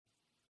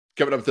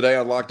Coming up today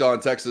on Locked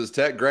On Texas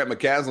Tech, Grant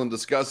McCaslin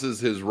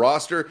discusses his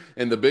roster,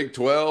 and the Big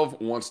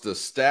 12 wants to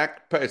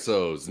stack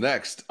pesos.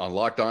 Next on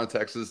Locked On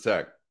Texas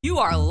Tech. You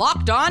are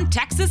Locked On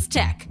Texas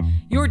Tech,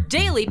 your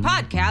daily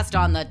podcast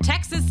on the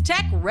Texas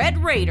Tech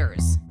Red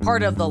Raiders.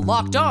 Part of the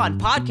Locked On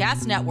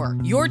Podcast Network,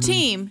 your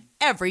team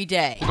every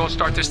day. We're going to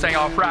start this thing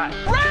off right.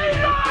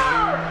 Raider!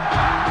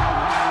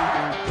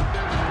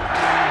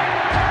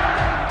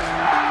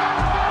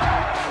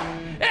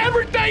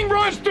 Everything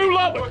runs through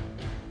Lubbock.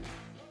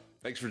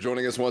 Thanks for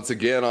joining us once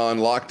again on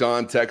Locked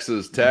On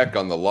Texas Tech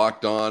on the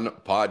Locked On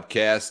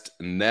Podcast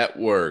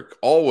Network.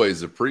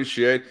 Always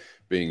appreciate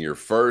being your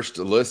first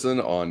listen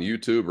on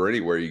YouTube or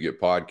anywhere you get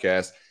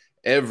podcasts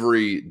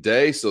every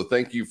day. So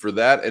thank you for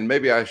that. And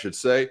maybe I should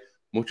say,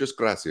 muchas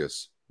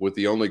gracias. With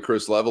the only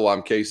Chris Level,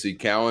 I'm Casey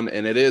Cowan,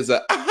 and it is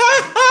a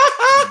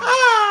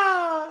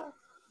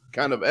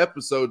kind of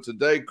episode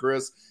today,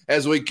 Chris,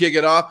 as we kick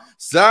it off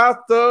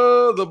south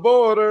of the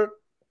border.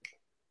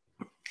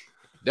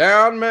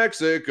 Down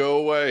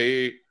Mexico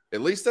way.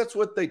 At least that's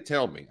what they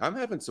tell me. I'm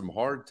having some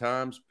hard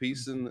times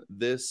piecing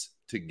this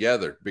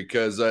together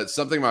because it's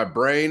something my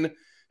brain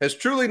has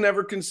truly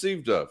never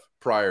conceived of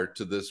prior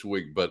to this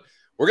week. But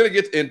we're going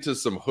to get into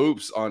some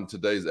hoops on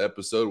today's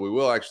episode. We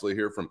will actually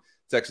hear from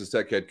Texas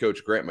Tech head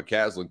coach Grant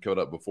McCaslin coming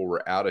up before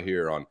we're out of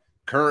here on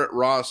current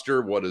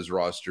roster, what his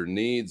roster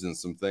needs, and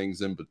some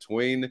things in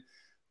between.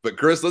 But,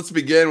 Chris, let's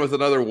begin with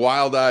another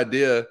wild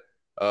idea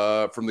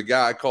from the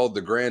guy I called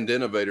the grand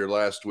innovator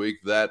last week,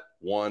 that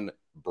one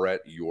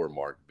Brett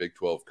Yormark, Big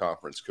 12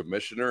 Conference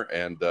Commissioner.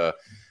 And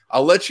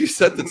I'll let you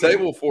set the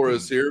table for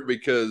us here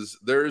because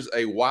there's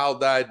a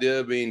wild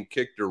idea being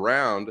kicked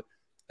around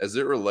as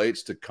it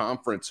relates to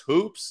conference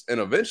hoops and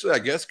eventually, I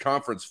guess,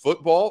 conference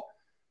football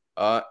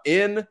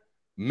in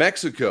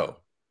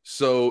Mexico.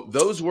 So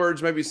those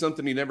words may be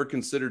something you never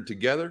considered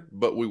together,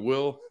 but we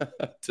will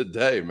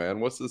today, man.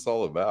 What's this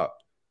all about?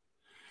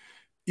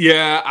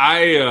 Yeah,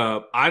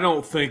 I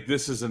don't think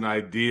this is an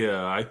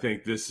idea. I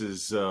think this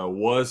is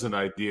was an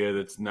idea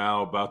that's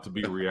now about to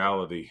be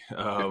reality.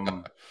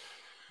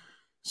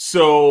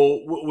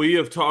 So we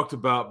have talked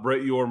about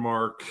Brett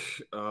Yormark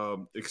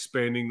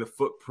expanding the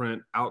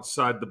footprint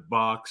outside the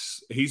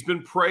box. He's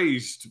been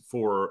praised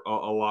for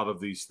a lot of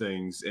these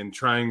things and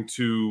trying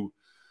to,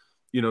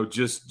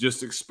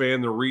 just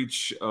expand the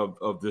reach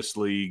of this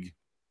league.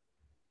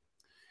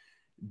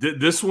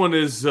 This one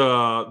is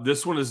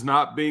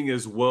not being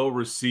as well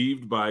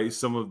received by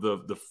some of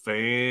the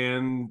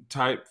fan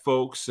type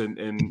folks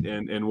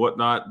and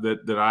whatnot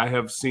that I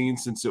have seen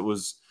since it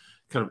was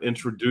kind of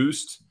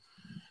introduced.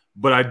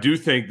 But I do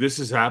think this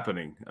is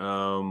happening.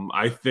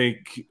 I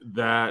think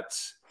that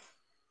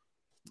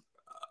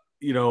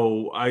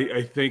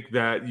I think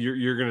that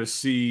you're going to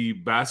see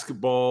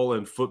basketball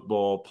and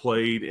football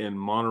played in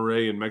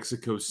Monterrey and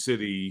Mexico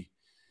City.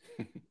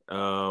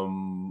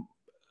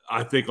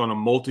 I think on a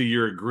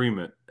multi-year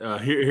agreement.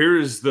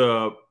 Here's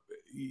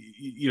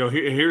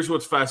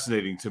what's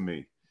fascinating to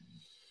me.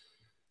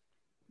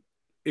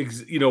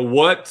 Because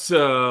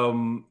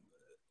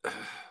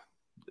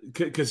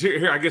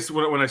here, I guess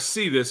when I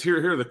see this,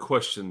 here are the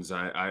questions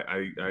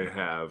I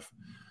have.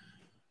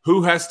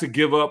 Who has to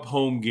give up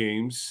home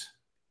games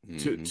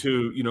and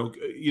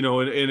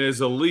as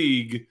a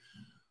league,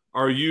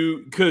 are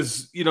you?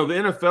 Because the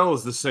NFL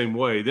is the same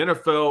way. The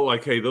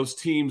NFL, those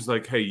teams,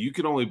 you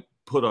can only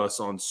put us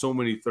on so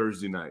many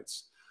Thursday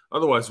nights.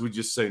 Otherwise, we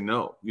just say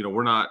no.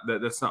 We're not.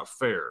 That's not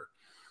fair.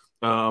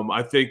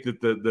 I think that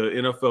the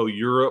NFL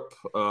Europe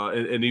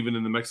and even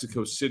in the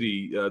Mexico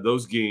City,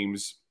 those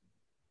games,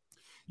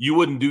 you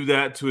wouldn't do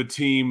that to a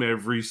team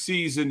every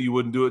season. You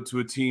wouldn't do it to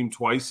a team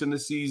twice in a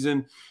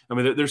season. I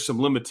mean, there's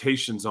some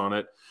limitations on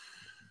it.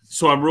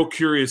 So I'm real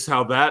curious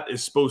how that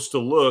is supposed to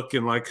look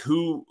and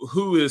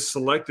who is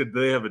selected. Do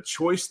they have a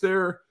choice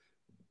there?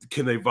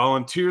 Can they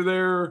volunteer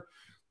there?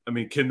 I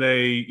mean, can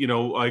they,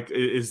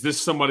 is this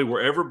somebody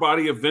where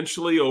everybody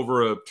eventually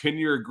over a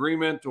 10-year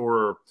agreement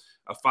or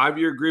a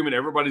 5-year agreement,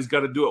 everybody's got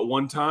to do it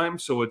one time?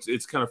 So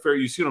it's kind of fair.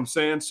 You see what I'm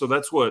saying? So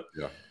that's what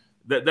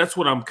that's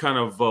what I'm kind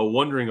of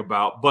wondering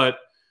about. But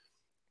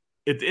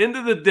at the end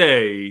of the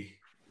day,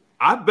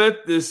 I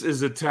bet this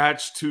is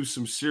attached to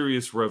some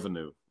serious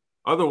revenue.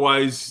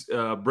 Otherwise,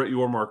 Brett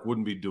Yormark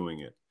wouldn't be doing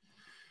it.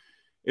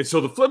 And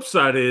so the flip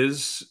side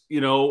is,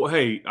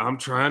 hey, I'm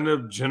trying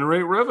to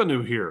generate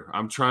revenue here.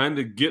 I'm trying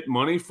to get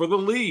money for the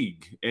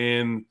league.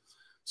 And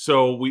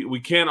so we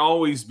can't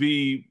always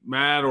be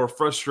mad or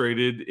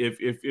frustrated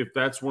if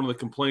that's one of the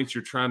complaints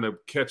you're trying to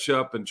catch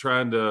up and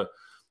trying to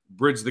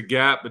bridge the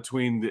gap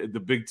between the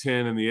Big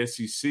Ten and the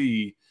SEC.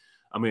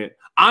 I mean,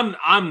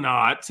 I'm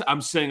not.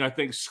 I'm saying I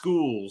think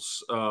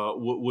schools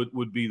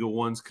would be the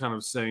ones kind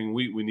of saying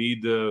we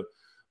need to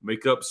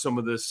make up some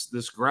of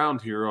this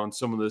ground here on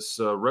some of this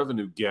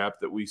revenue gap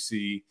that we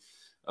see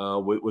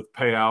with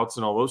payouts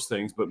and all those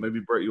things. But maybe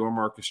Brett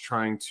Yormark is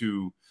trying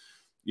to,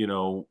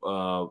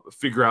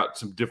 figure out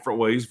some different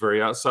ways, very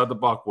outside the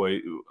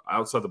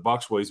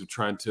box ways of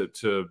trying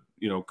to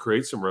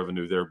create some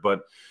revenue there. But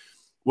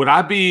Would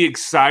I be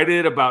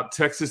excited about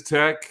Texas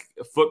Tech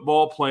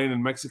football playing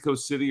in Mexico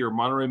City or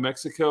Monterrey,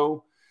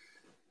 Mexico?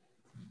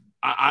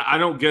 I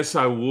don't guess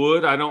I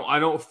would. I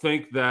don't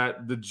think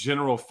that the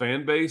general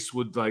fan base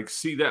would like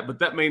see that, but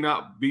that may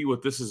not be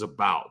what this is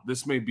about.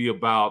 This may be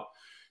about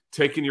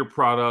taking your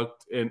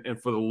product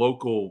and for the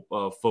local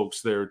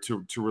folks there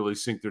to really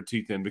sink their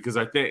teeth in, because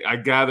I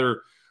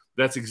gather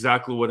that's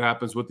exactly what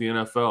happens with the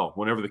NFL.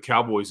 Whenever the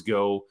Cowboys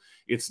go,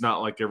 it's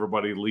not like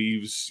everybody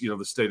leaves,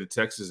 the state of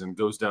Texas and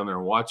goes down there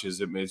and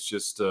watches. It's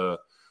just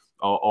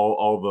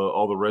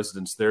all the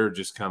residents there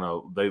just kind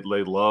of they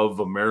love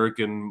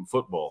American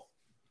football.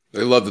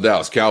 They love the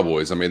Dallas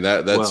Cowboys. I mean,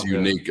 that's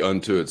unique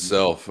unto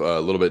itself. A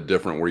little bit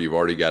different where you've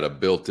already got a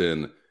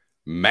built-in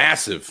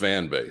massive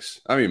fan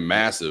base. I mean,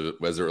 massive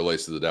as it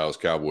relates to the Dallas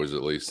Cowboys,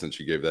 at least since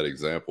you gave that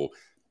example.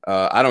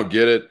 I don't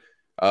get it.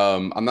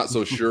 I'm not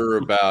so sure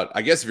about –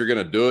 I guess if you're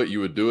going to do it, you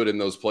would do it in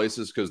those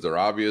places because they're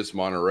obvious,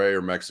 Monterrey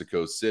or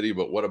Mexico City.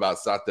 But what about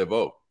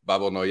Sattevo,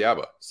 Babo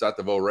Noyaba,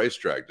 Sattevo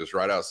racetrack, just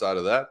right outside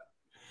of that?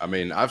 I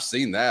mean, I've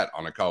seen that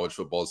on a college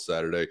football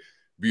Saturday.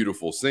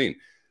 Beautiful scene.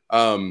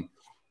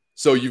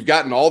 So you've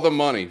gotten all the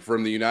money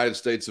from the United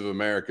States of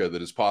America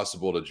that is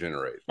possible to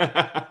generate.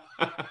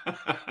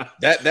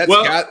 That's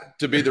got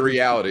to be the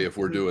reality if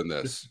we're doing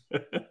this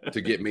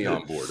to get me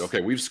on board. Okay,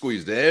 we've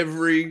squeezed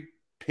every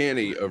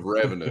penny of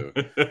revenue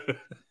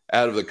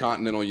out of the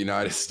continental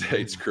United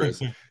States,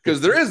 Chris,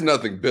 because there is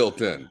nothing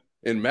built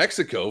in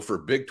Mexico for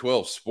Big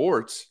 12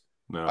 sports.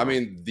 No. I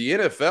mean, the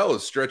NFL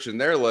is stretching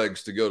their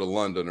legs to go to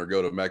London or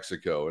go to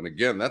Mexico. And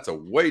again, that's a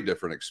way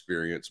different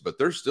experience, but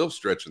they're still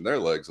stretching their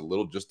legs a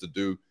little just to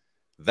do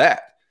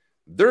that.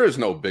 There is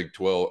no Big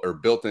 12 or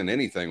built in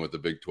anything with the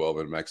Big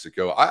 12 in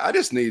Mexico. I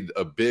just need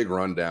a big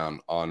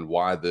rundown on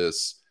why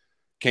this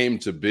came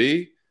to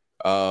be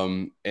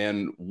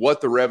and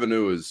what the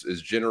revenue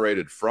is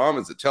generated from.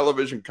 Is it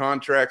television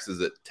contracts?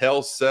 Is it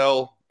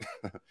Telcel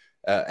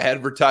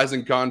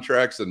advertising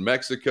contracts in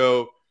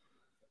Mexico?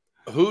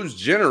 Who's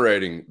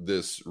generating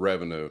this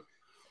revenue?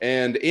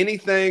 And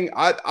anything,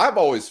 I've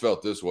always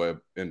felt this way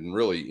in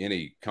really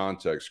any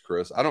context,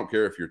 Chris. I don't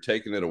care if you're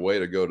taking it away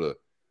to go to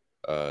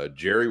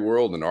Jerry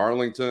World in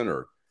Arlington,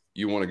 or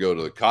you want to go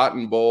to the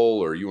Cotton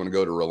Bowl, or you want to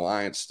go to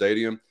Reliance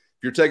Stadium.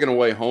 If you're taking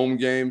away home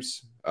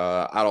games,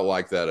 I don't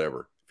like that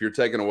ever. If you're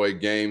taking away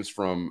games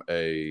from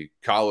a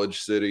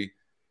college city,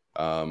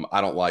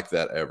 I don't like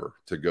that ever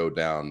to go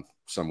down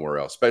somewhere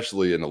else,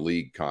 especially in a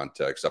league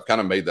context. I've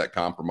kind of made that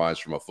compromise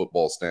from a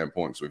football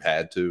standpoint because we've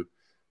had to.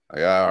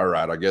 Like, all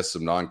right, I guess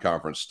some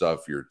non-conference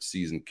stuff, your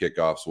season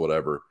kickoffs,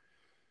 whatever,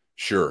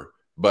 sure.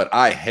 But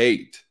I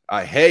hate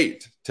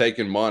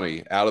taking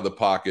money out of the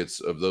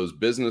pockets of those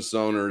business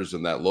owners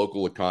and that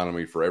local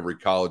economy for every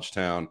college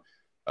town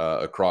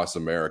across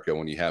America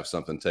when you have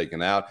something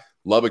taken out.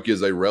 Lubbock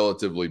is a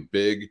relatively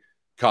big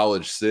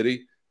college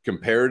city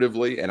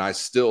comparatively, and I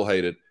still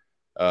hate it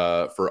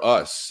for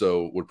us.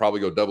 So would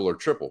probably go double or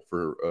triple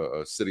for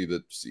a city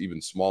that's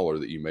even smaller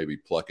that you may be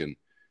plucking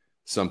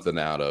something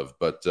out of.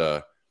 But,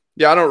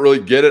 yeah, I don't really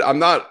get it. I'm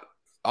not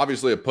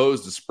obviously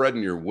opposed to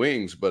spreading your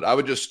wings, but I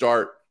would just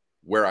start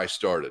where I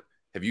started.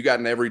 Have you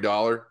gotten every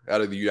dollar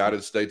out of the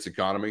United States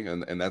economy?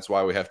 And that's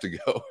why we have to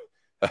go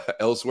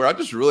elsewhere. I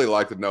just really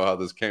like to know how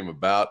this came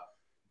about.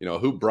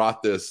 Who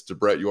brought this to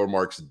Brett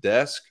Yormark's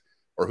desk,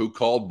 or who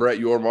called Brett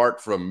Yormark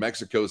from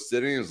Mexico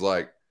City and was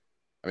like,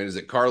 is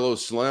it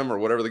Carlos Slim or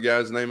whatever the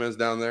guy's name is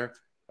down there?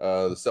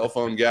 The cell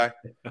phone guy.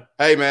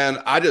 Hey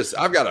man, I've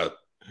got a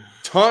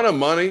ton of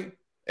money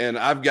and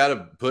I've got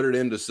to put it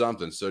into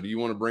something. So do you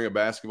want to bring a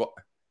basketball?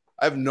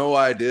 I have no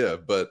idea,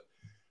 but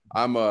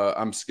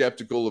I'm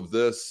skeptical of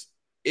this.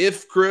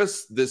 If,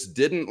 Chris, this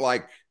didn't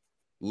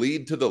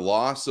lead to the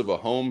loss of a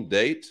home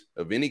date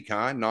of any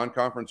kind,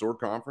 non-conference or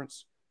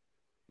conference,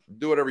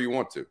 do whatever you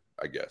want to,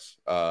 I guess.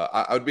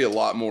 I would be a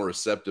lot more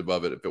receptive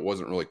of it if it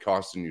wasn't really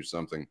costing you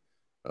something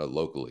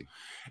locally.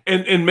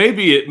 And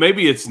maybe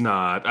it's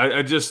not.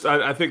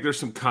 I think there's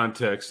some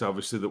context,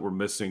 obviously, that we're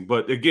missing.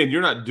 But again,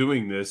 you're not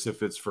doing this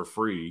if it's for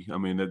free. I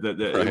mean, that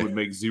right. It would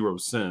make zero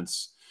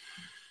sense.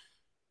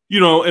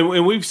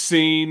 And we've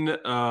seen,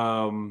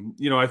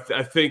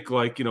 I think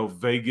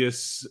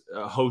Vegas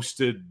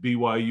hosted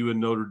BYU and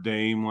Notre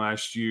Dame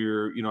last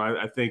year.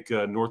 I think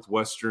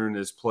Northwestern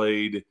has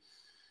played,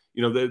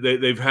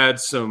 they've had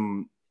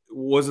some,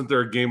 wasn't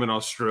there a game in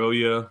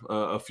Australia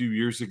a few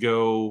years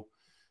ago?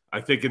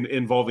 I think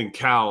involving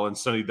Cal and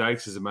Sonny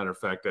Dykes, as a matter of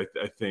fact,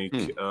 I think,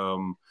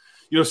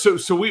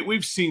 so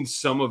we've seen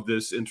some of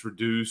this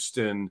introduced.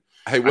 And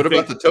hey, what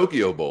about the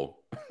Tokyo Bowl?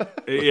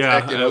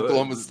 Yeah, in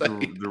Oklahoma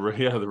State. The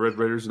Red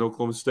Raiders in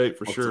Oklahoma State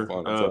for sure.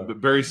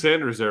 Barry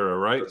Sanders era,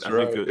 right? That's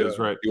right. I think it's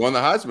right. He won the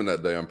Heisman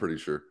that day, I'm pretty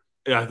sure.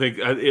 Yeah, I think,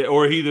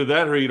 or either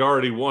that or he'd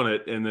already won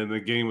it, and then the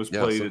game was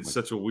played at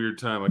such a weird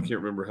time. I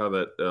can't remember how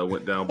that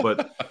went down,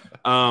 but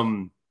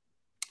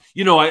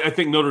I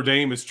think Notre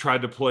Dame has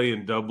tried to play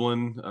in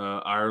Dublin,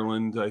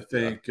 Ireland. I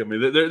think. Yeah. I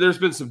mean, there's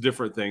been some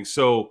different things.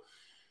 So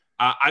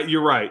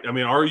You're right. I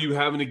mean, are you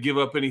having to give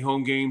up any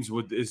home games?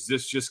 Is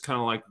this just kind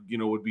of like,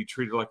 would be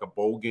treated like a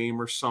bowl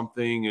game or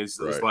something? Is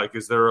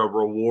there a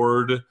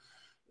reward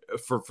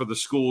for the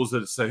schools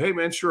that say, hey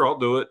man, sure, I'll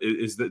do it?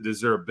 Is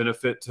there a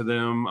benefit to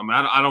them? I mean,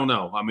 I don't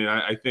know. I mean,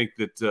 I think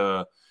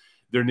that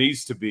there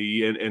needs to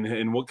be,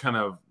 and what kind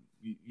of,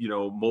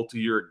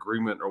 multi-year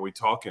agreement are we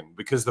talking?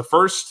 Because the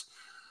first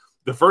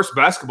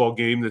basketball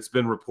game that's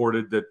been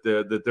reported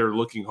that they're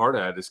looking hard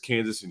at is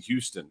Kansas and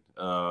Houston,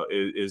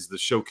 is the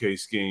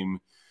showcase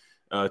game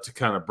to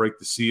kind of break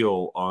the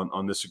seal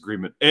on this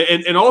agreement.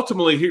 And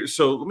ultimately here,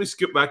 so let me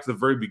skip back to the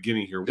very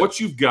beginning here. Yep.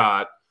 What you've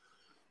got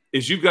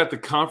the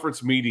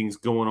conference meetings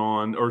going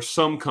on, or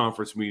some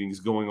conference meetings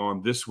going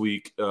on this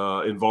week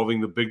involving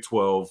the Big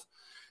 12.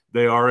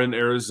 They are in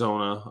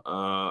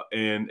Arizona,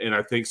 and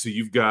I think so.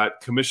 You've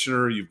got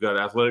commissioner, you've got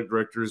athletic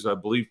directors. I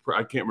believe,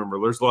 I can't remember.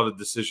 There's a lot of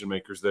decision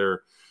makers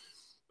there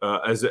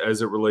as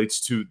it relates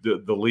to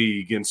the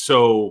league, and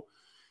so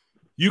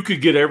you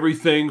could get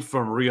everything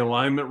from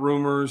realignment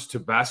rumors to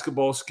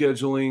basketball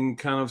scheduling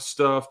kind of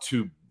stuff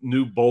to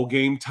new bowl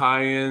game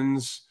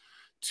tie-ins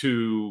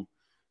to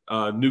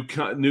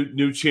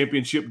new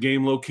championship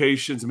game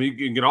locations. I mean,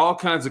 you can get all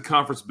kinds of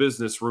conference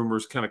business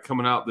rumors kind of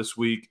coming out this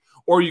week.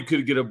 Or you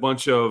could get a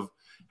bunch of,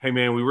 hey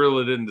man, we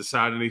really didn't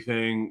decide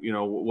anything,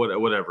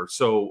 whatever.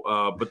 So,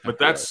 but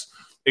that's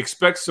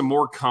expect some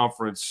more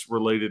conference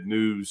related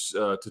news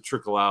to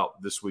trickle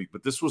out this week.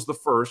 But this was the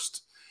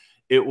first.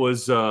 It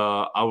was,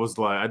 I was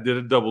like, I did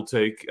a double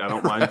take. I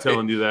don't mind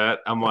telling you that.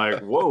 I'm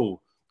like,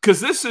 whoa,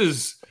 because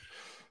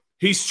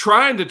he's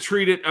trying to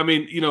treat it. I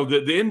mean, the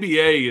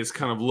NBA has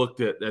kind of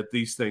looked at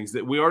these things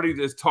that we already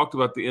just talked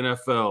about. The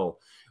NFL,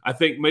 I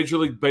think Major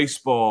League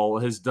Baseball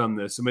has done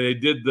this. I mean, they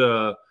did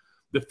the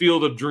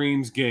Field of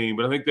Dreams game,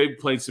 but I think they've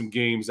played some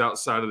games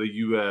outside of the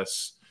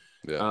U.S.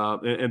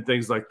 And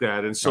things like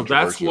that. And so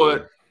that's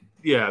what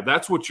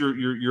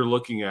you're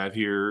looking at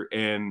here.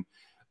 And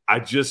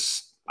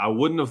I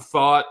wouldn't have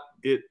thought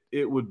it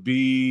would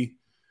be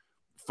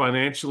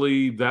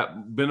financially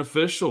that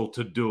beneficial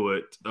to do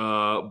it.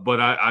 But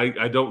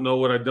I don't know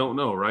what I don't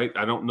know, right?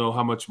 I don't know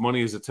how much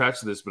money is attached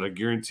to this, but I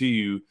guarantee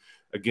you,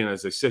 again,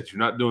 as I said, you're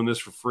not doing this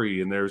for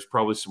free. And there's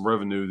probably some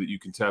revenue that you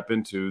can tap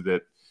into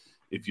that,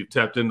 if you've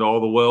tapped into all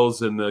the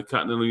wells in the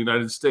continental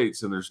United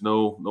States and there's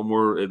no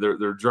more,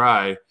 they're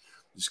dry,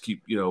 just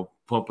keep,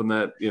 pumping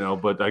that,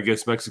 but I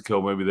guess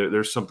Mexico, maybe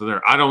there's something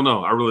there. I don't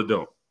know. I really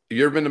don't.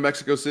 You ever been to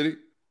Mexico City?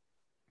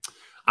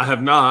 I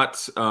have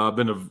not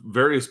been to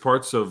various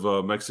parts of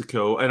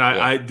Mexico. And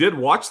I did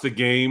watch the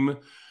game.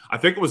 I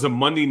think it was a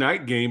Monday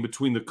night game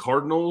between the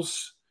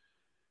Cardinals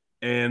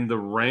and the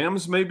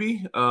Rams,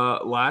 maybe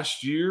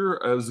last year.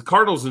 It was the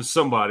Cardinals and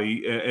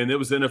somebody, and it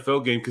was an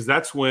NFL game, because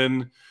that's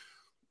when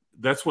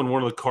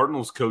one of the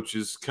Cardinals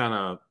coaches kind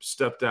of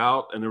stepped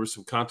out, and there was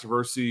some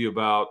controversy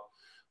about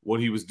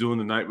what he was doing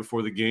the night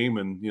before the game,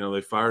 and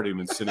they fired him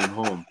and sent him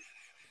home.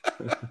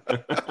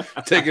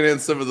 Taking in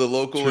some of the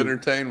local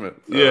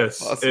entertainment. Yes,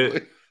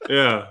 possibly.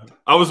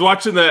 I was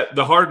watching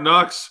the Hard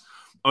Knocks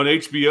on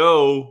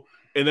HBO,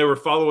 and they were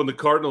following the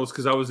Cardinals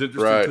because I was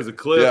interested because of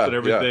clip and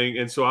everything.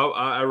 And so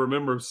I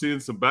remember seeing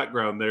some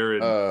background there.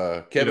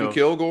 And Kevin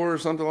Kilgore or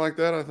something like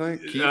that, I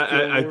think.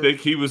 I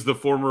think he was the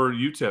former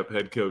UTEP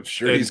head coach.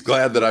 Sure, and he's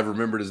glad that I've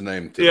remembered his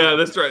name too. Yeah,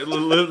 that's right.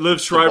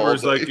 Liv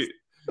Schreiber's like,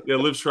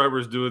 Liv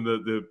Schreiber's doing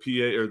the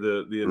PA or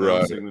the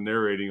announcing, the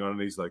narrating on it.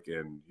 And he's like,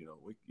 and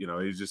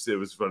he's just, it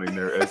was funny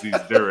there as he's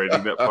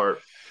narrating that part.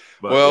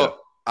 But,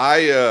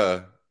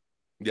 I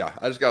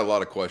just got a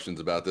lot of questions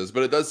about this,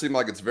 but it does seem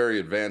like it's very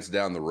advanced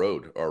down the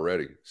road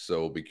already. So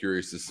we'll be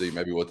curious to see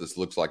maybe what this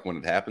looks like when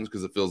it happens,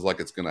 because it feels like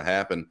it's going to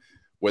happen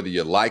whether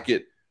you like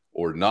it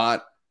or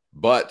not.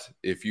 But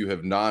if you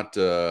have not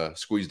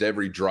squeezed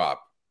every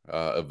drop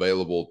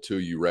available to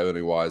you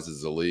revenue-wise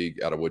as a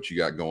league out of what you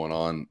got going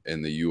on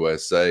in the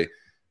USA,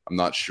 I'm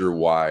not sure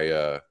why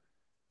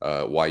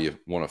you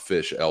want to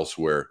fish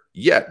elsewhere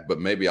yet, but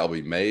maybe I'll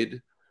be made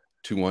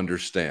to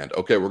understand.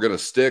 Okay, we're going to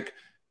stick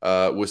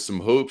with some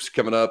hoops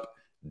coming up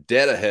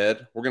dead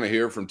ahead. We're going to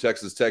hear from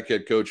Texas Tech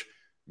head coach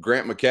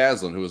Grant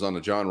McCasland, who was on the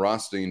John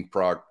Rothstein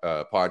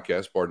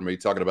podcast,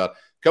 talking about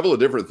a couple of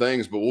different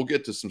things, but we'll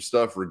get to some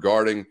stuff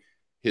regarding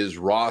his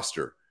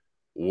roster.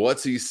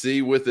 What's he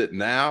see with it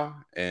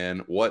now,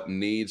 and what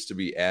needs to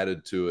be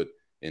added to it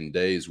in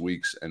days,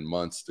 weeks, and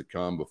months to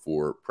come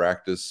before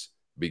practice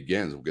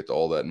begins. We'll get to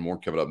all that and more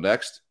coming up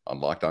next on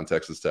Locked On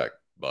Texas Tech.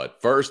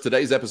 But first,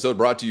 today's episode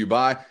brought to you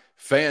by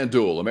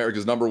FanDuel,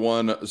 America's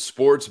 #1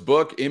 sports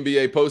book.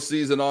 NBA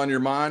postseason on your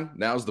mind?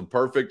 Now's the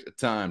perfect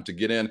time to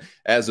get in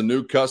as a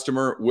new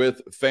customer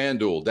with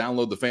FanDuel.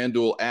 Download the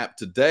FanDuel app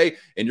today,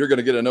 and you're going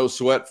to get a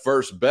no-sweat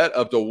first bet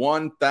up to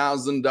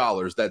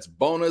 $1,000. That's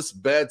bonus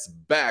bets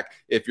back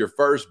if your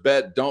first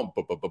bet don't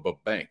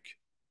bank.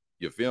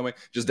 You feel me?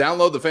 Just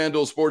download the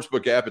FanDuel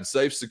Sportsbook app. It's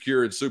safe,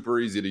 secure, and super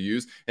easy to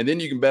use. And then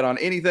you can bet on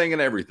anything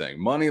and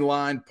everything. Money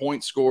line,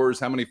 point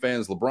scores, how many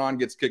fans LeBron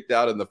gets kicked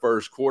out in the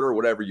first quarter,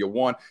 whatever you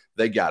want,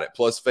 they got it.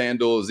 Plus,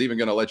 FanDuel is even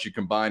going to let you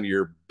combine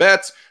your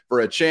bets for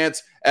a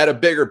chance at a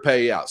bigger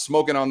payout.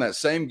 Smoking on that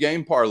same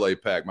game parlay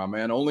pack, my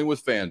man, only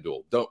with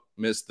FanDuel. Don't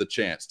miss the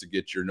chance to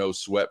get your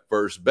no-sweat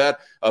first bet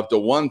up to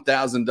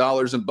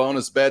 $1,000 in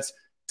bonus bets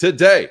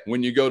today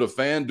when you go to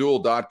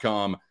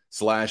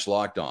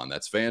FanDuel.com/LockedOn.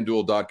 That's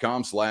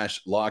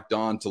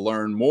FanDuel.com/LockedOn to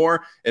learn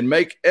more and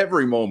make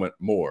every moment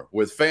more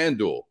with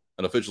FanDuel,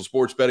 an official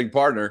sports betting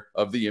partner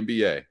of the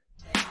NBA.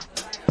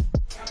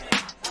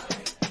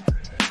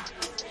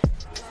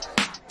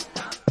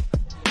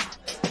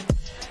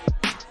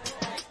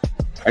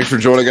 Thanks for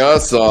joining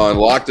us on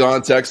Locked On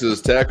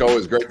Texas Tech.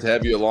 Always great to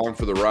have you along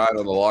for the ride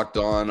on the Locked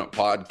On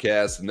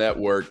Podcast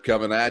Network,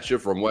 coming at you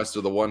from west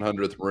of the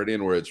 100th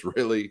Meridian, where it's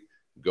really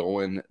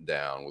going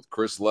down. With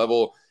Chris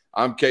Level,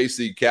 I'm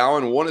Casey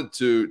Cowan. Wanted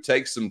to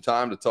take some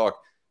time to talk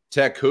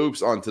Tech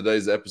hoops on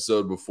today's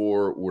episode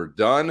before we're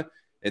done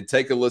and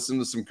take a listen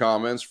to some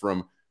comments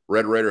from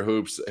Red Raider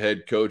Hoops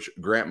head coach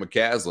Grant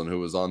McCasland, who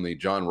was on the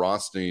John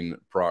Rothstein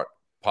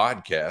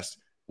podcast.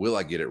 Will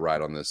I get it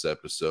right on this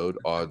episode?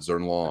 Odds are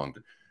long.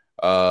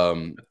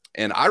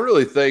 And I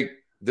really think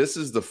this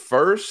is the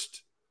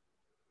first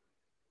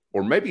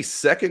or maybe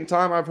second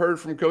time I've heard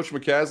from Coach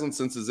McCasland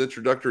since his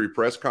introductory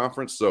press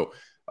conference. So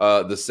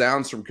the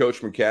sounds from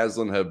Coach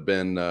McCasland have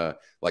been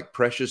like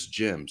precious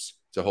gems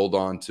to hold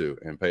on to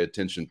and pay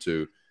attention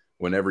to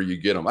whenever you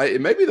get them.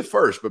 It may be the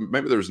first, but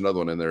maybe there's another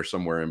one in there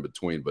somewhere in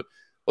between. But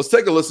let's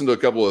take a listen to a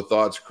couple of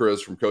thoughts,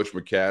 Chris, from Coach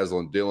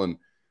McCasland dealing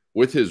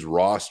with his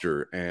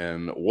roster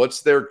and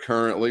what's there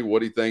currently,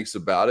 what he thinks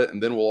about it.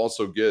 And then we'll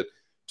also get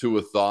to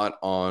a thought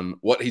on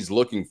what he's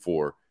looking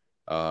for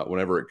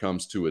whenever it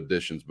comes to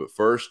additions. But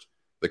first,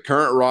 the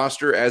current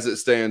roster as it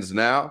stands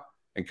now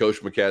and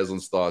Coach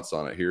McCasland's thoughts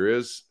on it. Here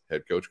is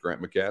head coach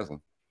Grant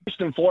McCasland.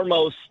 First and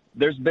foremost,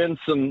 there's been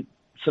some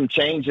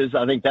changes.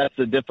 I think that's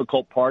the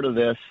difficult part of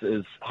this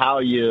is how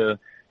you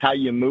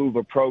move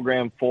a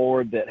program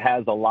forward that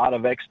has a lot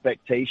of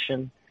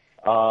expectation.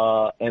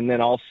 And then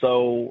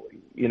also,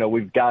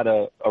 we've got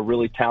a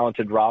really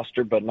talented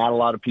roster, but not a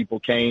lot of people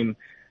came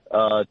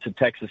to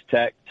Texas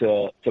Tech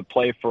to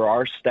play for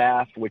our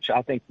staff, which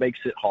I think makes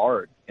it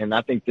hard. And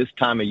I think this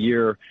time of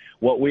year,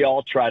 what we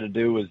all try to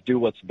do is do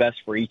what's best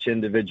for each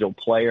individual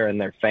player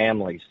and their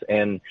families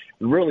and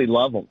really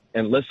love them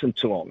and listen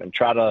to them and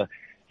try to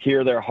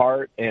hear their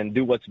heart and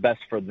do what's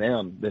best for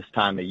them this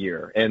time of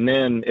year. And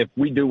then if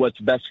we do what's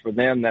best for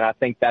them, then I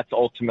think that's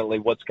ultimately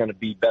what's going to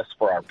be best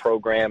for our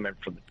program and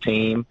for the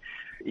team.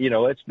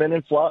 It's been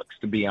in flux,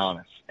 to be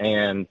honest.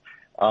 And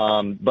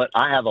but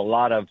I have a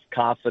lot of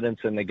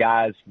confidence in the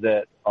guys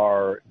that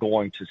are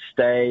going to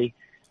stay.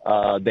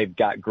 They've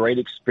got great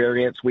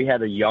experience. We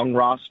had a young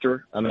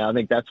roster. I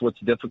think that's what's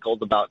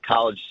difficult about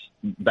college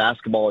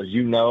basketball, as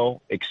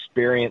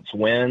experience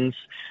wins.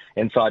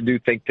 And so I do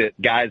think that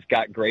guys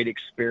got great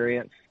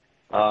experience.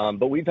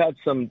 But we've had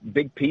some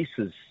big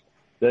pieces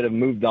that have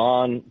moved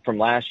on from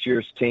last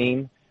year's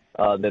team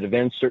that have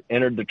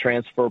entered the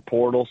transfer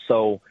portal.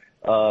 So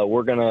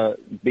we're going to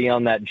be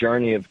on that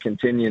journey of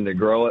continuing to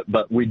grow it.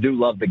 But we do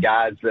love the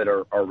guys that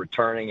are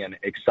returning and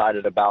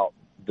excited about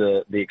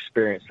the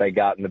experience they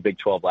got in the Big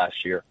 12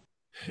 last year.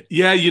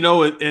 Yeah,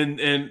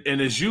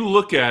 and as you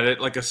look at it,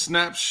 like a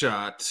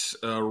snapshot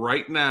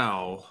right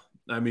now,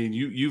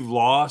 you've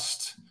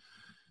lost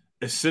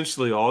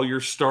essentially all your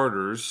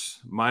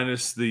starters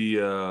minus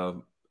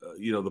the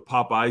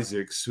Pop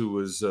Isaacs, who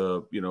was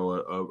a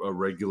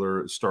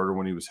regular starter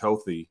when he was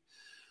healthy.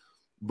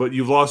 But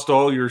you've lost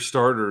all your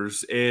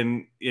starters,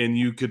 and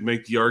you could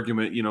make the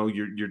argument,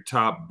 your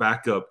top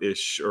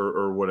backup-ish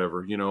or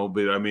whatever,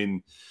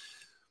 But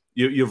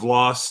you've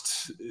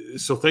lost.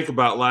 So think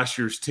about last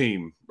year's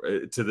team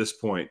to this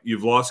point.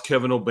 You've lost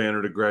Kevin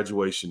O'Banner to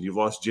graduation. You've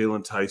lost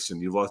Jalen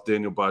Tyson. You've lost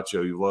Daniel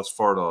Baccio. You've lost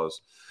Fardaws.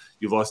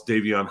 You've lost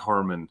Davion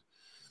Harmon.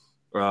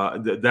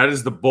 That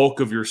is the bulk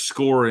of your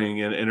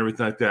scoring and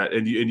everything like that.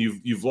 And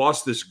you've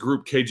lost this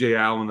group, KJ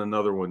Allen,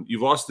 another one.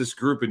 You've lost this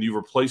group and you've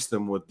replaced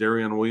them with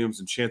Darian Williams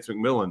and Chance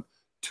McMillan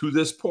to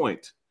this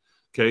point.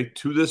 Okay,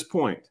 to this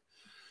point.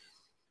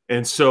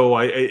 And so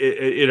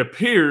it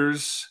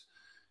appears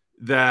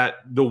that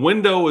the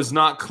window is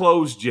not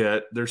closed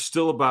yet. There's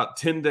still about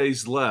 10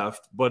 days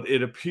left, but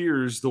it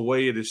appears the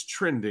way it is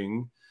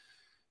trending,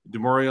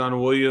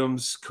 Demarion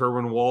Williams,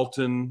 Kerwin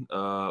Walton,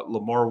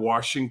 Lamar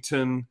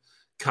Washington,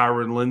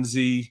 Kyron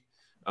Lindsey,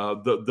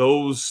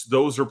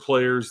 those are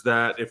players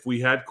that if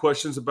we had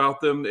questions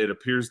about them, it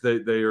appears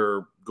that they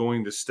are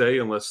going to stay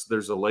unless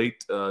there's a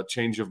late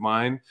change of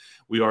mind.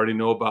 We already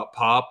know about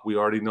Pop. We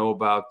already know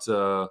about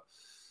who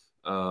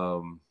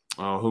am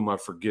I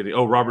forgetting?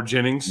 Oh, Robert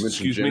Jennings.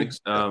 Excuse me.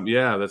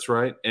 Yeah, that's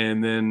right.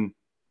 And then,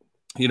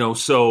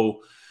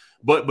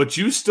 but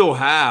you still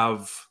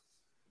have,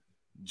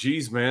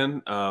 geez,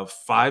 man,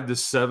 5 to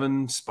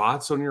 7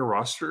 spots on your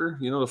roster,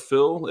 to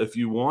fill if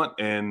you want.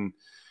 And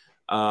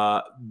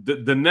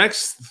The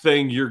next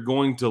thing you're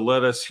going to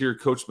let us hear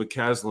Coach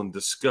McCasland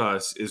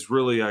discuss is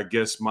really, I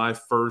guess, my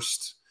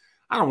first,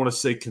 I don't want to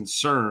say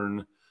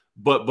concern,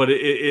 but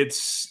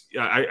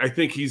I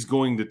think he's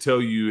going to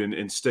tell you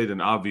and state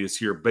an obvious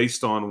here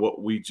based on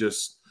what we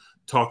just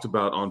talked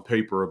about on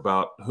paper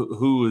about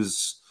who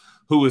is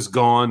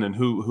gone and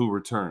who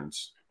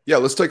returns. Yeah,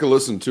 let's take a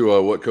listen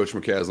to what Coach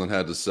McCasland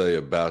had to say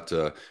about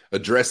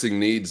addressing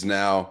needs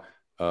now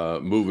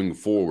moving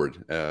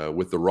forward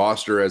with the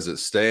roster as it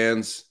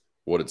stands,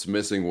 what it's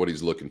missing, what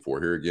he's looking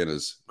for. Here again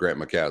is Grant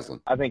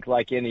McCasland. I think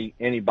like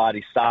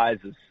anybody's size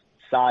and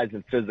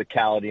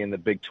physicality in the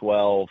Big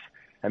 12.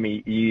 I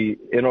mean,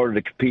 in order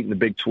to compete in the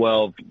Big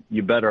 12,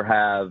 you better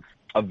have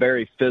a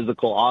very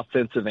physical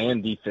offensive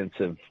and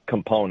defensive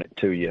component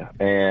to you.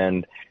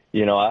 And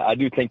you know, I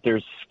do think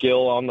there's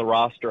skill on the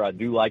roster. I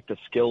do like the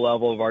skill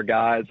level of our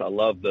guys. I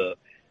love the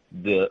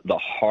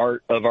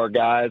heart of our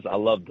guys. I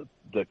love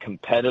the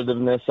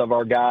competitiveness of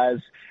our guys.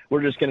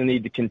 We're just going to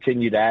need to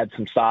continue to add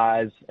some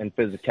size and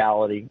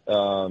physicality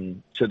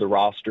to the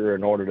roster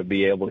in order to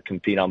be able to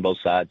compete on both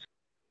sides.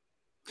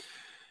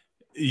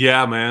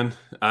 Yeah, man.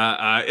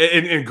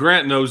 And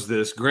Grant knows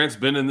this. Grant's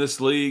been in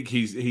this league.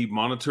 He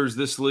monitors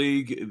this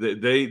league.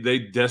 They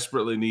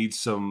desperately need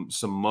some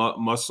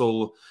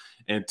muscle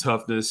and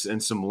toughness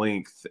and some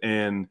length.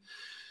 And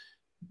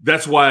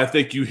that's why I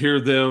think you hear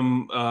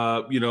them,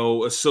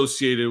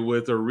 associated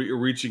with or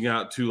reaching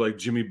out to like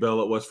Jimmy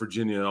Bell at West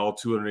Virginia, all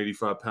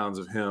 285 pounds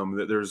of him.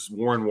 That there's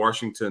Warren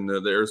Washington,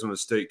 the Arizona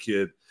State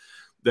kid,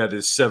 that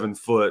is 7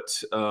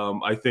 foot.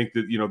 I think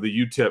that,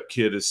 the UTEP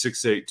kid is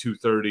 6'8",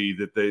 230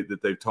 that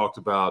they've talked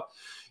about.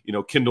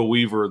 Kendall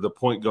Weaver, the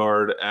point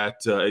guard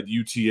at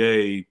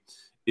UTA,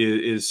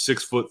 is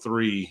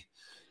 6'3".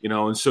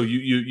 And so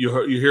you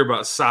hear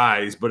about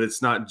size, but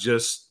it's not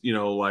just,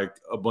 like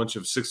a bunch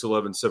of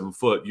 6'11", 7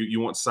 foot. You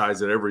want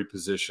size at every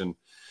position.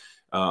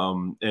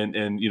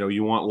 And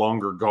you want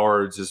longer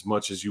guards as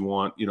much as you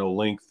want,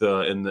 length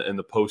in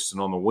the post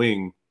and on the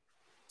wing.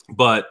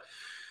 But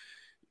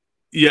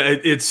yeah,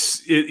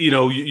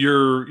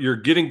 you're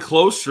getting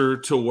closer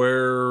to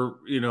where,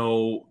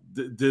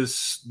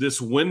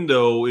 this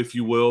window, if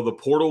you will, the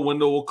portal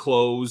window will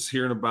close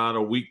here in about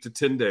a week to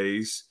 10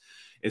 days.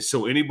 And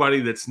so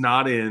anybody that's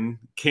not in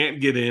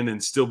can't get in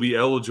and still be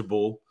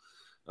eligible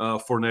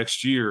for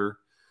next year.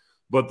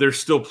 But there's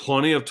still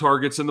plenty of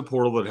targets in the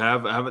portal that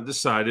haven't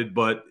decided.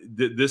 But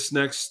these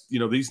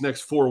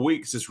next 4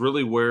 weeks is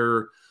really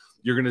where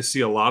you're going to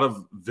see a lot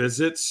of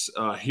visits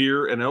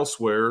here and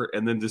elsewhere,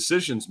 and then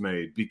decisions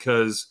made.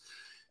 Because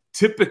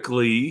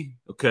typically,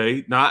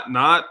 okay,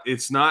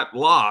 it's not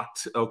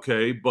locked,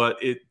 okay,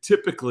 but it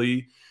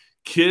typically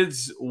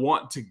kids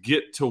want to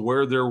get to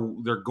where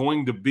they're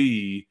going to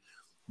be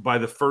by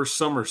the first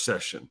summer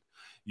session.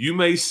 You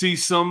may see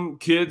some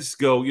kids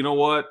go, you know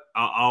what,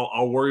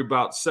 I'll worry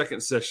about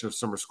second session of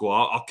summer school.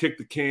 I'll kick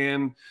the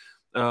can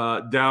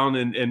down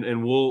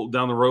and we'll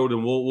down the road,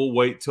 and we'll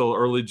wait till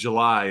early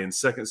July and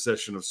second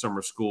session of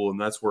summer school.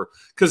 And that's where,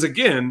 because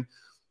again,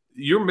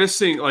 you're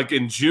missing, like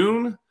in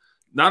June,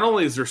 not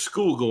only is there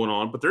school going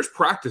on, but there's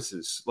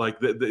practices. Like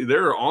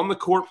there are on the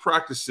court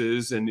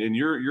practices, and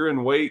you're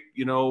in weight,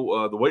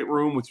 the weight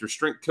room with your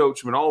strength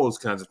coach, all those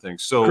kinds of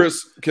things. So,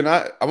 Chris,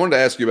 I wanted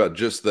to ask you about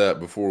just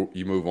that before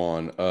you move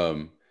on.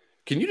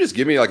 Can you just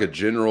give me like a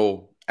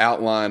general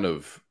outline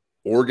of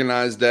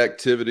organized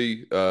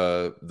activity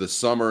the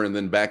summer and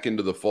then back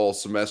into the fall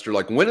semester?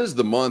 Like, when is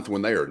the month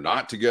when they are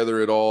not together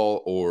at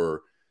all?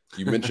 Or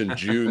you mentioned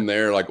June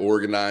there, like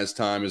organized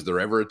time. Is there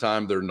ever a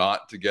time they're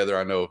not together?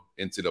 I know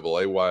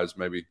NCAA wise,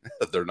 maybe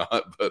they're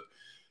not, but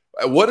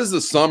what does the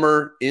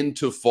summer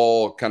into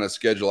fall kind of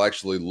schedule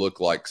actually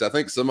look like? Because I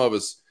think some of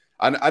us,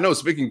 I know,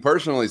 speaking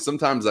personally,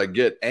 sometimes I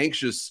get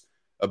anxious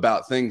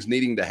about things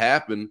needing to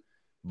happen,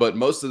 but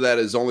most of that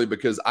is only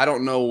because I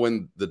don't know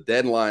when the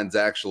deadlines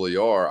actually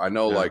are. I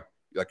know, like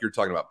you're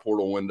talking about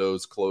portal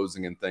windows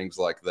closing and things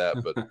like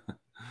that, but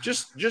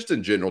just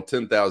in general,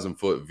 10,000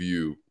 foot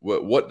view,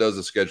 what does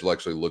the schedule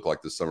actually look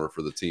like this summer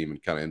for the team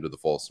and kind of into the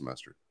fall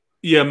semester?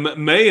 Yeah,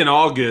 May and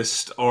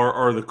August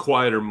are the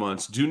quieter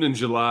months. June and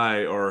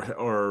July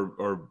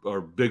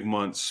are big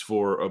months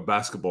for a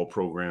basketball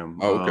program.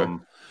 Oh,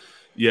 okay.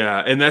 Yeah,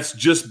 and that's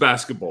just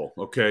basketball.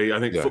 Okay, I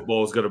think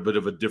football's got a bit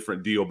of a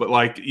different deal, but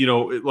like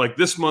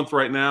this month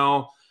right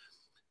now,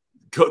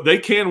 they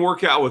can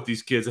work out with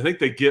these kids. I think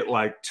they get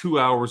like 2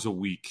 hours a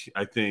week,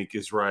 I think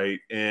is right,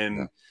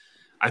 and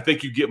I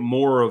think you get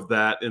more of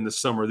that in the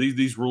summer.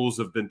 These rules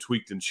have been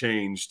tweaked and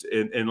changed,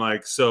 and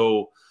like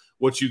so,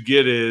 what you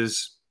get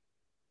is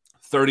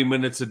 30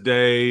 minutes a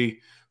day,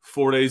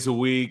 4 days a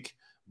week,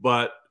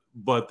 but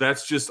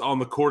that's just on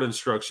the court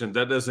instruction.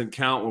 That doesn't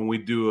count when we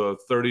do a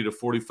 30 to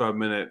 45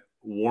 minute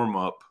warm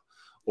up,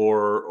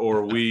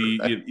 or we,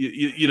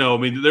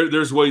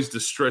 there's ways to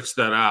stretch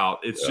that out.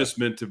 It's just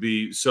meant to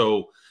be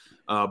so.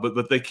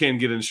 But they can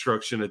get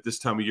instruction at this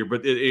time of year.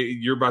 But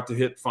you're about to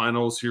hit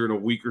finals here in a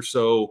week or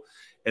so,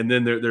 and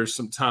then there's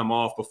some time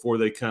off before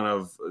they kind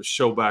of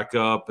show back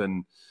up,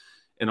 and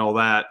and all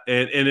that.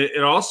 And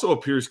it also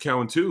appears,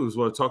 Cowan, too, as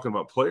well, talking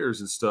about players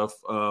and stuff.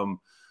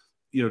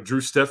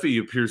 Drew Steffi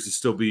appears to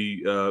still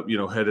be,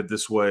 headed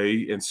this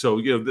way. And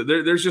so,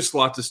 there's just a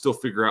lot to still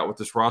figure out with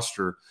this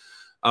roster.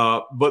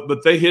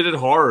 But they hit it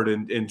hard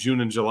in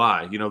June and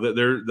July.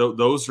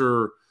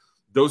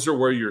 Those are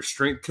where your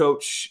strength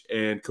coach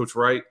and Coach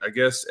Wright, I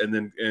guess, and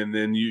then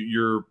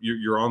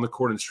you're on the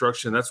court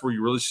instruction. That's where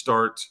you really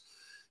start,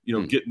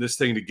 getting this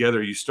thing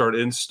together. You start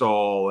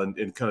install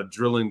and kind of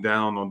drilling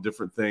down on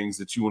different things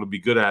that you want to be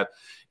good at.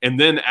 And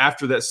then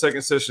after that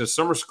second session of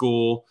summer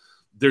school,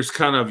 there's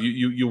kind of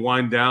you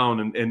wind down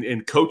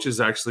and coaches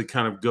actually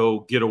kind of go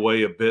get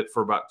away a bit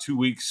for about 2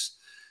 weeks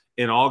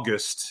in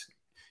August.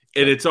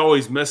 And it's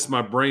always messed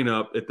my brain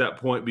up at that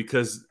point,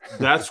 because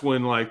that's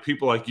when like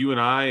people like you and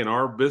I in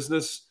our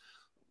business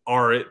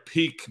are at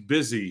peak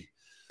busy,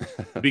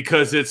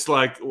 because it's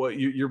like, well,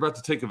 you're about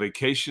to take a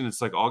vacation.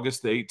 It's like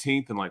August the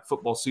 18th, and like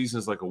football season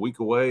is like a week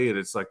away. And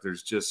it's like,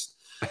 there's just,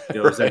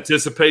 there's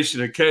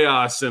anticipation and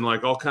chaos and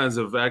like all kinds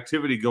of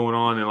activity going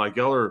on. And like,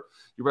 you're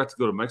about to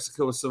go to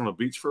Mexico and sit on a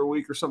beach for a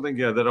week or something.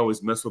 Yeah, that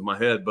always messed with my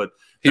head. But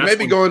he may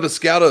be going to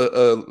scout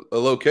a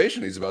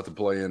location he's about to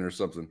play in or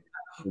something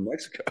in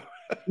Mexico.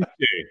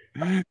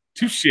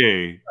 Touche.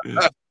 Spin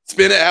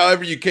it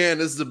however you can.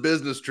 This is a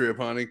business trip,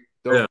 honey.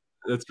 Yeah,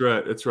 that's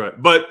right. That's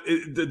right. But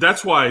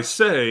that's why I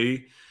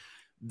say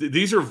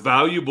these are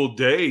valuable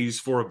days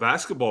for a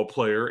basketball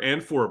player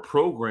and for a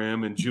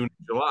program in June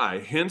and July.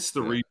 Hence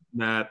the reason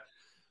that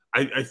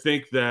I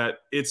think that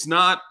it's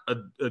not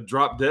a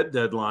drop dead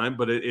deadline,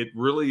 but it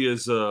really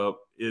is a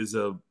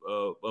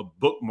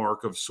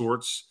bookmark of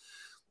sorts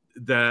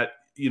that,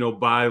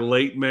 by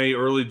late May,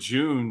 early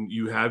June,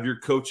 you have your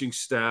coaching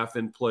staff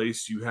in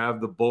place. You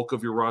have the bulk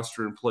of your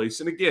roster in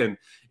place. And again,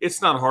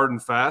 it's not hard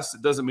and fast.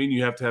 It doesn't mean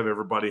you have to have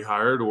everybody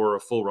hired or a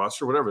full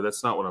roster, whatever.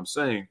 That's not what I'm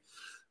saying.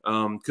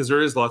 Because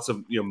there is lots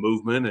of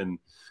movement, and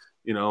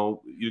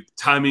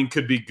timing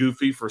could be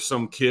goofy for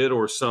some kid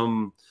or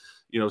some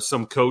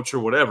coach or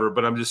whatever.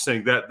 But I'm just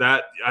saying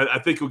that I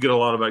think you'll get a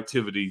lot of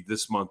activity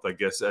this month, I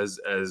guess, as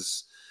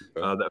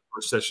that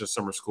first session of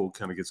summer school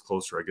kind of gets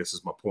closer, I guess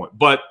is my point.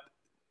 But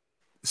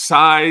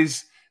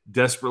size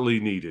desperately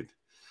needed.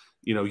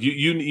 You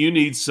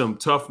need some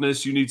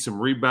toughness, you need some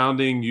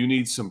rebounding, you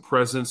need some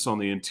presence on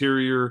the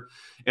interior.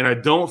 And I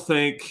don't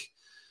think,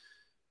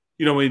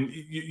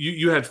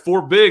 you had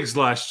 4 bigs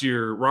last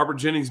year, Robert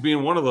Jennings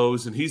being one of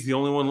those, and he's the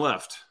only one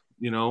left,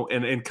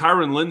 and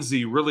Kyron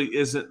Lindsey really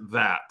isn't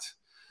that.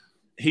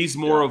 He's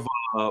more of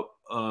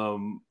a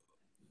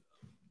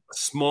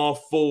small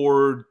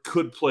forward,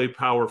 could play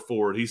power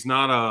forward. He's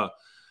not a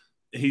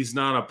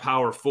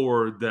power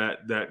forward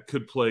that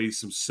could play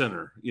some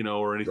center,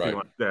 or anything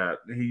like that.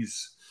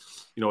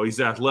 He's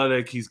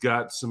athletic. He's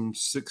got some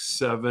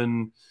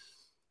 6'7"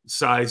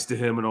 size to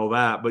him and all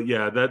that. But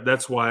yeah,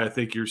 that's why I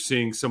think you're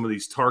seeing some of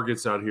these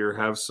targets out here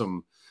have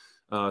some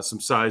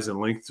size and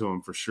length to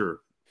them for sure.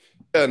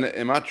 And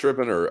am I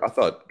tripping? Or I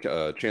thought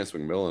Chance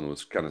McMillan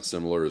was kind of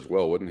similar as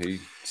well, wasn't he?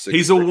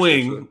 He's a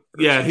wing.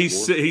 Yeah,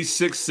 he's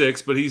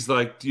 6'6", but he's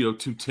like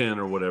 210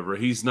 or whatever.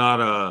 He's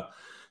not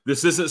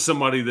this isn't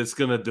somebody that's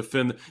going to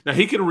defend. Now,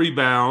 he can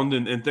rebound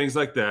and things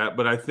like that,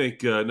 but I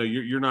think, no,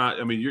 you're not.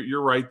 I mean,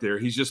 you're right there.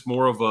 He's just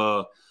more of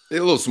a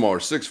little smaller,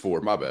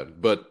 6'4", my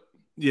bad, but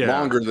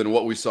longer than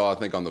what we saw, I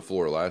think, on the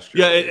floor last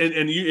year. Yeah,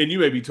 and you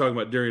may be talking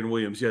about Darian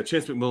Williams. Yeah,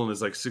 Chance McMillan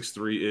is like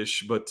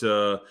 6'3"-ish, but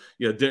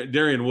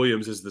Darian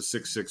Williams is the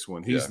 6'6"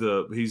 one. He's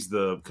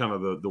the kind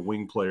of the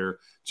wing player.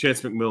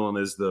 Chance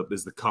McMillan is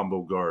the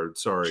combo guard.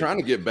 Sorry, trying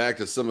to get back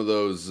to some of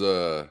those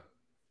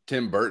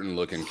Tim Burton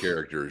looking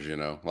characters,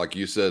 like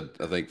you said,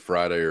 I think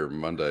Friday or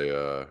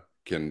Monday,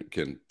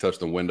 can touch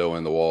the window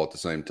and the wall at the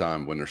same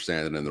time when they're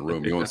standing in the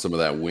room. You want some of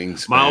that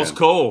wingspan. Miles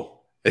Cole.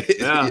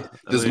 Yeah.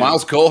 Does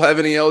Miles Cole have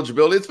any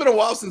eligibility? It's been a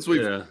while since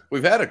we've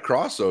had a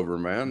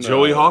crossover, man.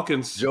 Joey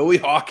Hawkins. Joey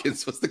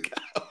Hawkins was the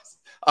guy.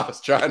 I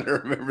was trying to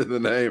remember the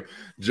name.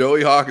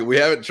 Joey Hawkins. We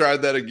haven't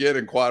tried that again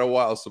in quite a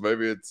while, so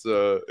maybe it's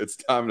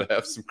time to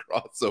have some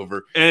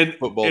crossover. And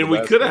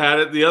we could have had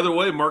it the other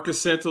way. Marcus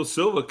Santos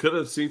Silva could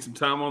have seen some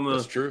time on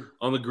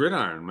the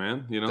gridiron,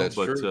 man. That's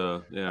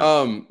true.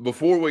 Yeah.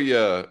 Before we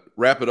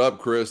wrap it up,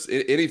 Chris,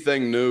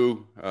 anything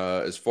new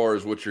as far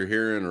as what you're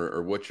hearing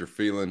or what you're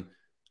feeling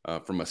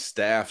from a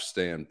staff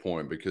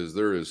standpoint? Because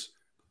there is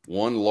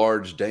one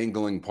large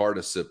dangling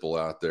participle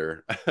out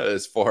there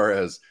as far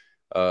as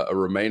a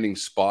remaining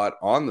spot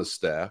on the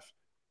staff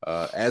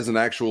as an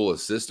actual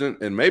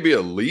assistant and maybe a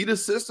lead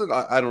assistant.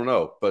 I don't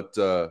know, but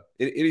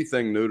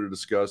anything new to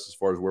discuss as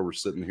far as where we're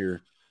sitting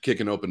here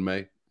kicking open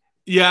May?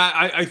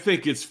 Yeah, I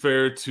think it's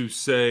fair to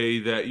say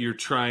that you're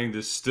trying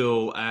to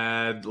still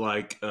add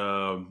like, you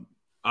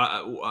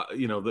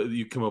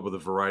come up with a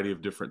variety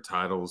of different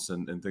titles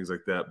and things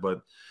like that,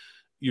 but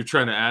you're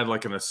trying to add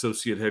like an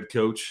associate head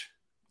coach,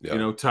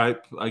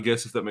 type, I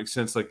guess, if that makes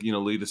sense, like,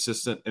 lead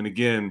assistant. And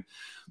again,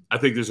 I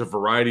think there's a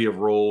variety of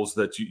roles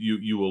that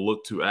you will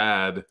look to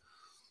add.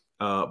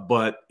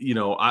 But,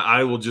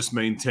 I will just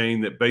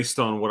maintain that based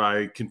on what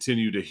I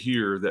continue to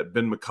hear, that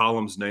Ben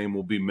McCollum's name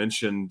will be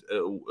mentioned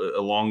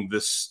along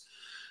this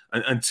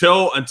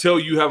until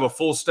you have a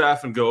full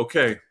staff and go,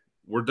 okay,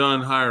 we're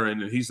done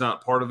hiring, and he's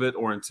not part of it,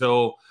 or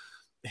until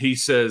he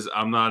says,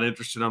 I'm not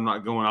interested, I'm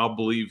not going, I'll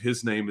believe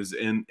his name is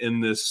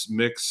in this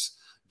mix,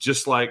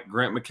 just like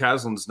Grant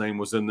McCaslin's name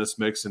was in this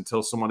mix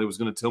until somebody was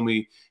going to tell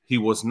me he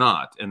was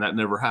not, and that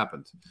never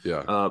happened.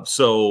 Yeah.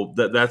 So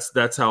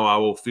that's how I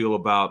will feel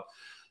about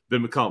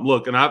Ben McCollum.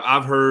 Look, and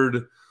I've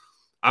heard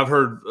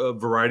a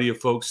variety of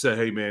folks say,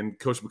 "Hey, man,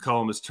 Coach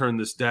McCollum has turned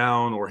this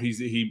down, or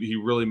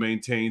he really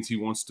maintains he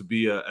wants to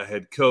be a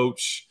head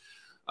coach."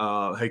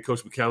 Hey,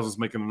 Coach McCaslin's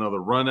making another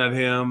run at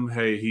him.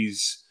 Hey,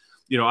 he's,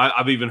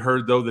 I've even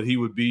heard though that he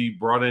would be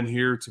brought in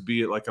here to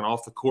be like an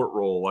off the court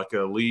role, like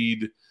a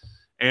lead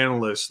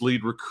analyst,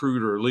 lead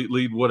recruiter,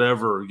 lead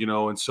whatever,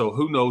 And so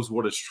who knows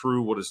what is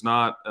true, what is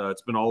not?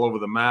 It's been all over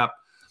the map,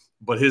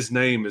 but his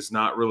name has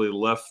not really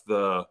left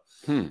the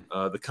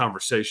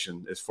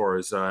conversation as far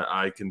as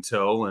I can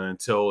tell. And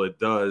until it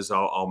does,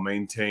 I'll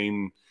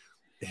maintain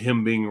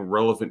him being a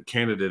relevant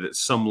candidate at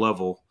some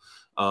level.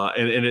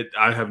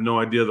 I have no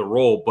idea the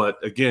role,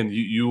 but again,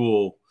 you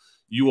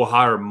will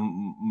hire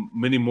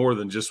many more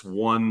than just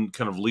one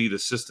kind of lead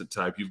assistant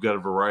type. You've got a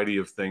variety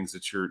of things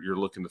that you're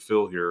looking to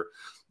fill here.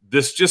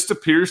 This just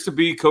appears to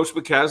be Coach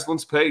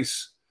McCaslin's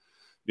pace.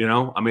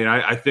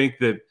 I think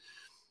that,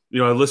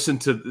 I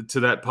listened to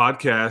that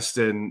podcast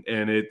and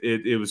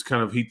it was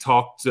kind of, he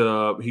talked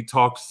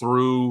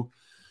through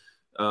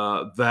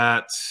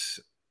that,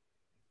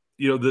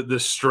 the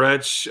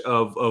stretch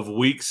of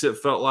weeks it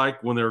felt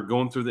like when they were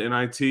going through the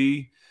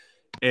NIT.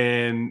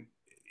 And,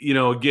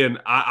 again,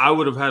 I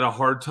would have had a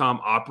hard time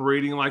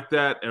operating like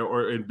that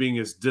or being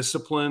as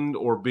disciplined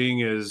or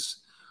being as,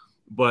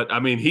 but I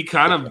mean, he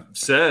kind of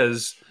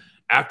says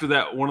after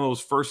that, one of those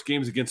first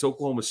games against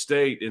Oklahoma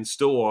State in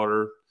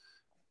Stillwater,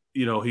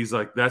 he's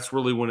like, that's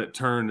really when it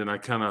turned. And I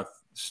kind of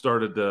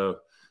started to,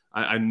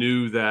 I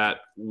knew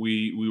that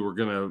we were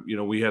going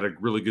to, we had a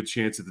really good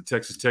chance at the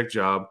Texas Tech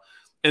job.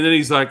 And then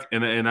he's like,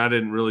 and I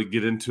didn't really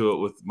get into it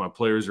with my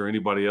players or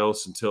anybody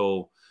else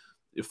until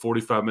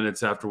 45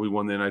 minutes after we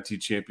won the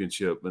NIT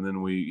championship. And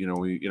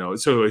then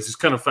so it's just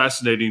kind of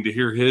fascinating to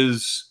hear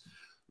his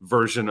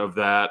version of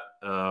that.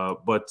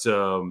 But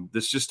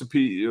this just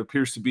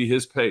appears to be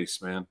his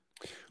pace, man.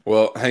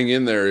 Well, hang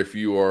in there if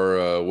you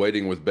are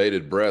waiting with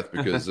bated breath,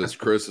 because as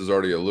Chris has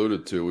already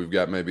alluded to, we've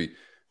got maybe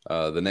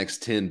the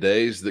next 10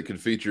 days that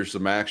could feature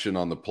some action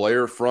on the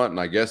player front. And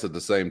I guess at the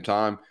same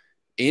time,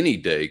 any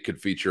day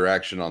could feature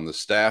action on the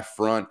staff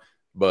front.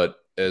 But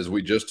as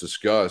we just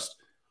discussed,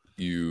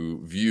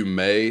 you view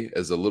May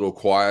as a little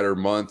quieter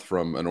month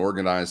from an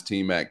organized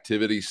team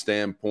activity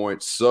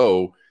standpoint.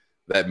 So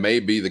that may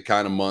be the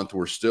kind of month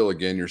where still,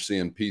 again, you're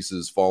seeing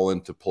pieces fall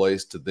into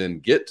place to then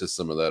get to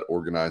some of that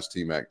organized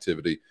team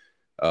activity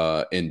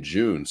in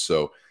June.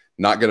 So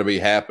not going to be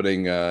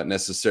happening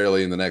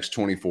necessarily in the next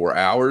 24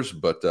 hours,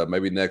 but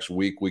maybe next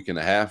week and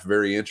a half.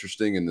 Very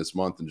interesting. In this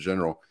month in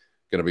general,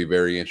 going to be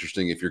very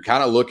interesting. If you're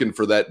kind of looking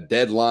for that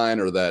deadline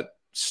or that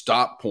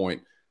stop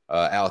point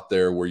out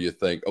there where you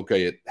think,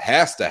 okay, it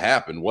has to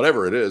happen,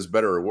 whatever it is,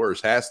 better or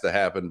worse, has to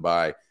happen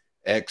by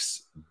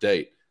X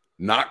date.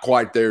 Not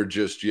quite there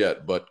just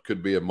yet, but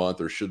could be a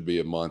month or should be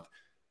a month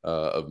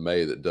of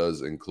May that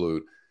does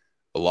include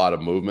a lot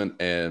of movement.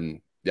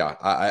 And yeah,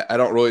 I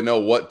don't really know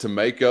what to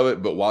make of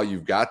it, but while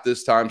you've got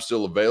this time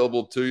still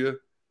available to you,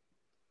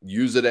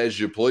 use it as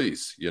you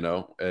please.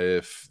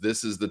 If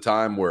this is the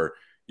time where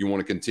you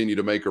want to continue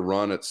to make a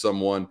run at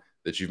someone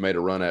that you've made a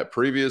run at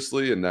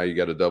previously, and now you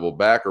got to double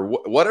back, or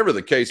whatever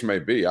the case may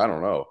be, I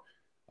don't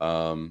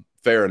know.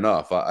 Fair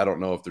enough. I don't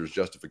know if there's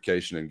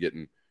justification in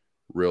getting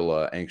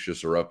real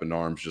anxious or up in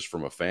arms just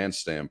from a fan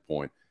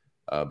standpoint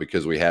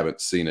because we haven't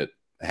seen it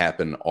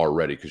happen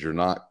already, because you're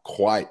not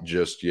quite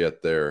just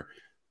yet there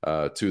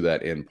to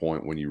that end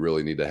point when you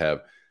really need to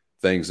have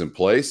things in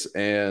place.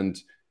 And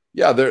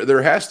yeah,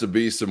 there has to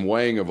be some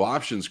weighing of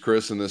options,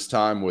 Chris, in this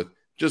time with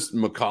just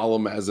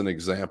McCollum as an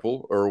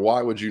example, or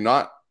why would you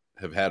not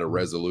have had a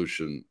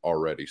resolution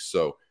already?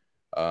 So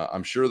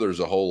I'm sure there's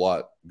a whole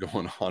lot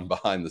going on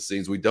behind the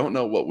scenes. We don't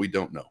know what we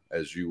don't know,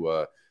 as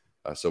you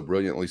so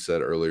brilliantly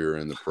said earlier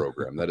in the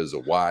program. That is a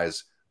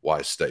wise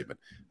statement.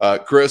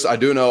 Chris, I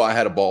do know I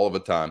had a ball of a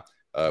time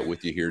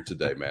with you here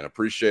today, man.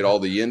 Appreciate all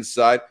the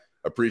insight.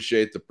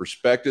 Appreciate the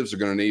perspectives. You're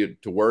going to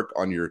need to work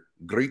on your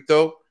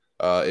grito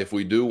if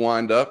we do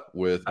wind up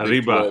with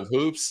Big 12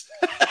 hoops.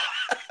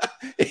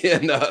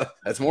 And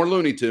that's more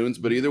Looney Tunes,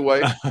 but either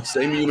way,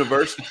 same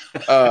universe.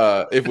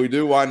 If we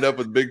do wind up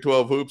with Big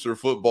 12 hoops or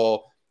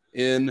football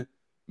in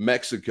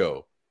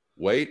Mexico,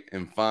 wait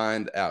and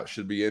find out.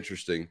 Should be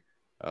interesting.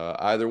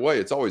 Either way,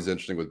 it's always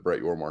interesting with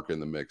Brett Yormark in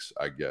the mix,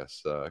 I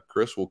guess.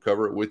 Chris, we'll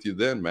cover it with you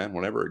then, man,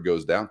 whenever it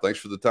goes down. Thanks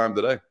for the time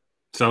today.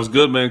 Sounds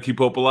good, man. Keep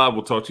hope alive.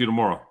 We'll talk to you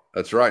tomorrow.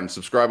 That's right. And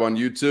subscribe on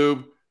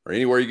YouTube or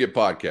anywhere you get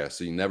podcasts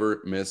so you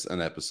never miss an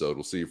episode.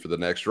 We'll see you for the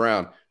next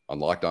round on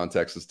Locked On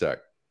Texas Tech.